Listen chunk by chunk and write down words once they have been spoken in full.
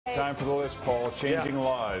Time for the list, Paul. Changing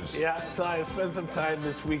lives. Yeah, so I've spent some time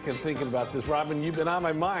this weekend thinking about this. Robin, you've been on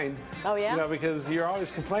my mind. Oh, yeah? You know, because you're always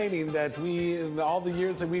complaining that we, in all the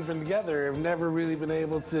years that we've been together, have never really been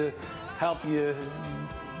able to help you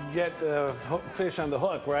get fish on the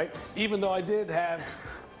hook, right? Even though I did have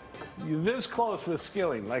you this close with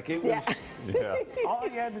skilling. Like, it was, all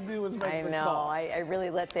you had to do was make the call. I really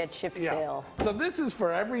let that ship sail. So this is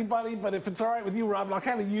for everybody, but if it's all right with you, Robin, I'll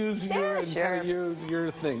kind of use your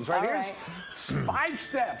things. Right, here's 5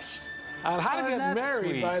 steps on how to get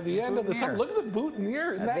married by the end of the summer. Look at the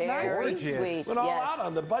boutonniere. Isn't that nice? Very sweet. Went all out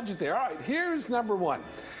on the budget there. All right, here's number 1.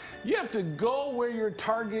 You have to go where your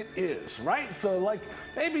target is, right? So, like,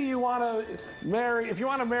 maybe you want to marry, if you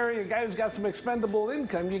want to marry a guy who's got some expendable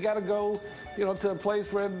income, you got to go, you know, to a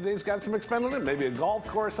place where he's got some expendable income. Maybe a golf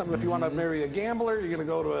course, something. If you want to marry a gambler, you're going to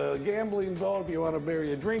go to a gambling boat. If you want to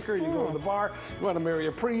marry a drinker, you go to the bar. You want to marry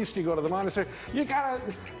a priest, you go to the monastery. You got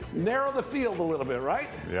to narrow the field a little bit, right?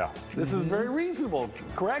 Yeah. This is very reasonable,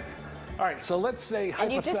 correct? All right, so let's say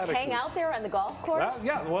hypothetically. And you just hang out there on the golf course?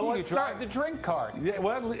 Well, let's start the drink card. Yeah,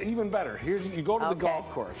 well, even better. Here's you go to the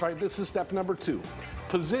golf course, right? This is step number 2.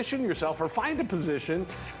 Position yourself, or find a position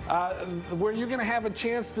where you're going to have a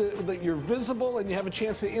chance that you're visible and you have a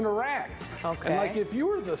chance to interact. Okay. And like if you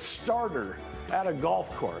were the starter at a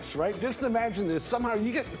golf course, right? Just imagine this. Somehow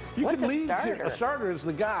you What's could lead. A starter? A starter is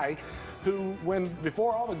the guy who,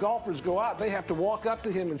 before all the golfers go out, they have to walk up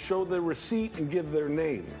to him and show their receipt and give their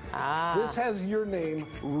name. This has your name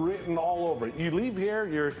written all over it. You leave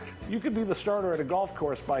here, you could be the starter at a golf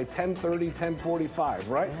course by 10:30,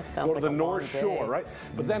 10:45, right? That sounds go to like the a North long Shore, day. right?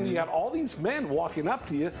 But then you got all these men walking up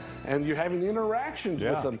to you, and you're having interactions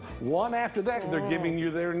with them. One after that, they're giving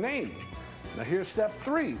you their name. Now here's step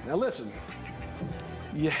 3. Now listen.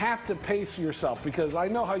 You have to pace yourself, because I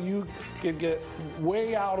know how you can get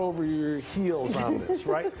way out over your heels on this,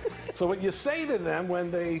 right? So what you say to them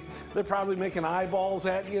when they're probably making eyeballs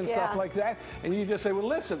at you and stuff like that, and you just say, well,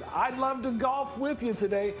 listen, I'd love to golf with you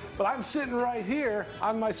today, but I'm sitting right here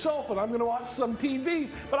on my sofa and I'm going to watch some TV,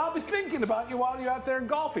 but I'll be thinking about you while you're out there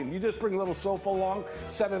golfing. You just bring a little sofa along,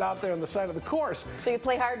 set it out there on the side of the course. So you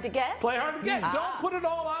play hard to get? Play hard to get. Don't put it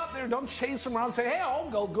all out there. Don't chase them around and say, hey, I'll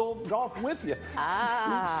go golf with you.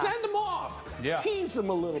 Send them off. Tease them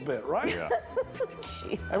a little bit, right? Yeah.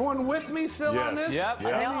 Everyone with me still on this? Yep.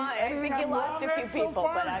 I think you lost a few people,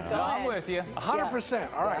 so but I'm I'm with you.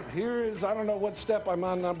 100%. All right, here is, I don't know what step I'm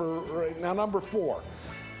on right now, number 4.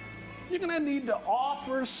 You're going to need to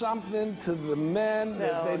offer something to the men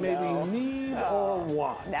that they maybe need or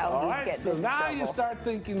want. Now he's getting So into now trouble. you start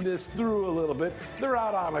thinking this through a little bit. They're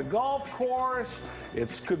out on a golf course.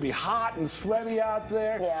 It could be hot and sweaty out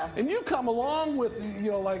there. And you come along with,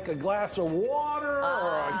 you know, like a glass of water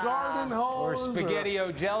or a garden hose. Or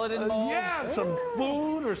spaghetti-o gelatin mold. Some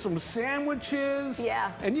food or some sandwiches.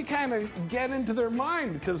 And you kind of get into their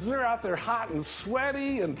mind, because they're out there hot and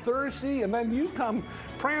sweaty and thirsty, and then you come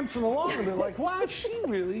prancing along and they're like, wow, she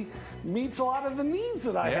really meets a lot of the needs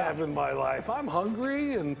that I have in my life. I'm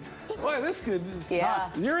hungry, and boy, this could.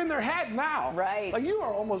 You're in their head now. Right. Like, you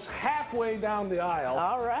are almost halfway down the aisle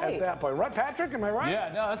at that point. Right, Patrick? Am I right?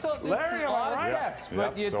 Yeah, no, that's Larry, a lot of steps,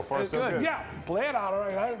 but it's so far, so good. Yeah, play it out. All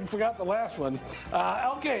right, I forgot the last one.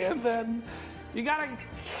 Okay, and then you got to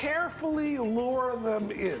carefully lure them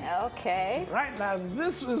in. Okay. Right, now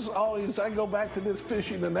this is always, I go back to this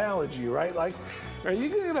fishing analogy, right? Like, are you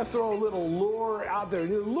going to throw a little lure out there?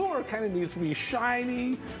 Your lure kind of needs to be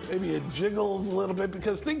shiny, maybe it jiggles a little bit,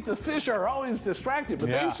 because think the fish are always distracted, but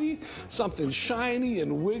they see something shiny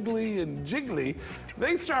and wiggly and jiggly,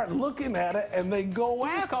 they start looking at it and they go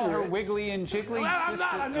after it. Just call her wiggly and jiggly? Well,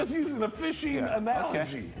 I'm just using a fishing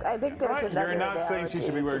analogy. I think there's another You're not saying she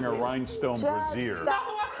should be wearing a rhinestone brassiere.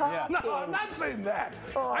 No, I'm not saying that.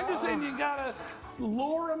 I'm just saying you got to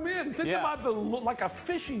lure them in. Think about like a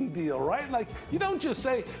fishing deal, right? Like, you don't just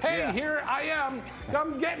say, hey, here I am,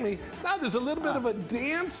 come get me. Now there's a little bit of a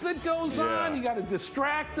dance that goes on. You got to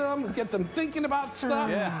distract them, get them thinking about stuff.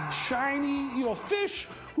 Shiny, you know, fish,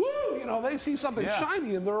 woo, you know, they see something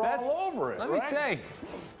shiny and they're all over it. Let me say,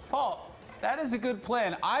 Paul, that is a good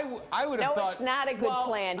plan. I would have thought. No, it's not a good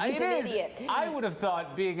plan. He's an idiot. I would have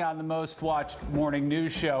thought being on the most watched morning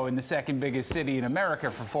news show in the second biggest city in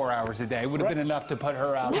America for 4 hours a day would have been enough to put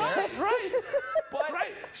her out there. But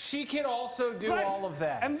she can also do all of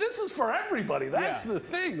that. And this is for everybody. That's the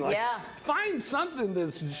thing. Like, find something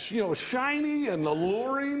that's, you know, shiny and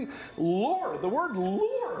alluring. Lure, the word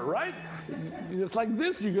lure, right? It's like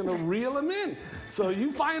this, you're going to reel them in. So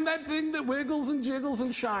you find that thing that wiggles and jiggles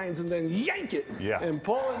and shines, and then yank it and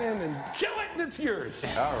pull it in and kill it, and it's yours.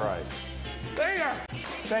 All right. There you are.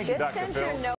 Thank you, Dr. Phil.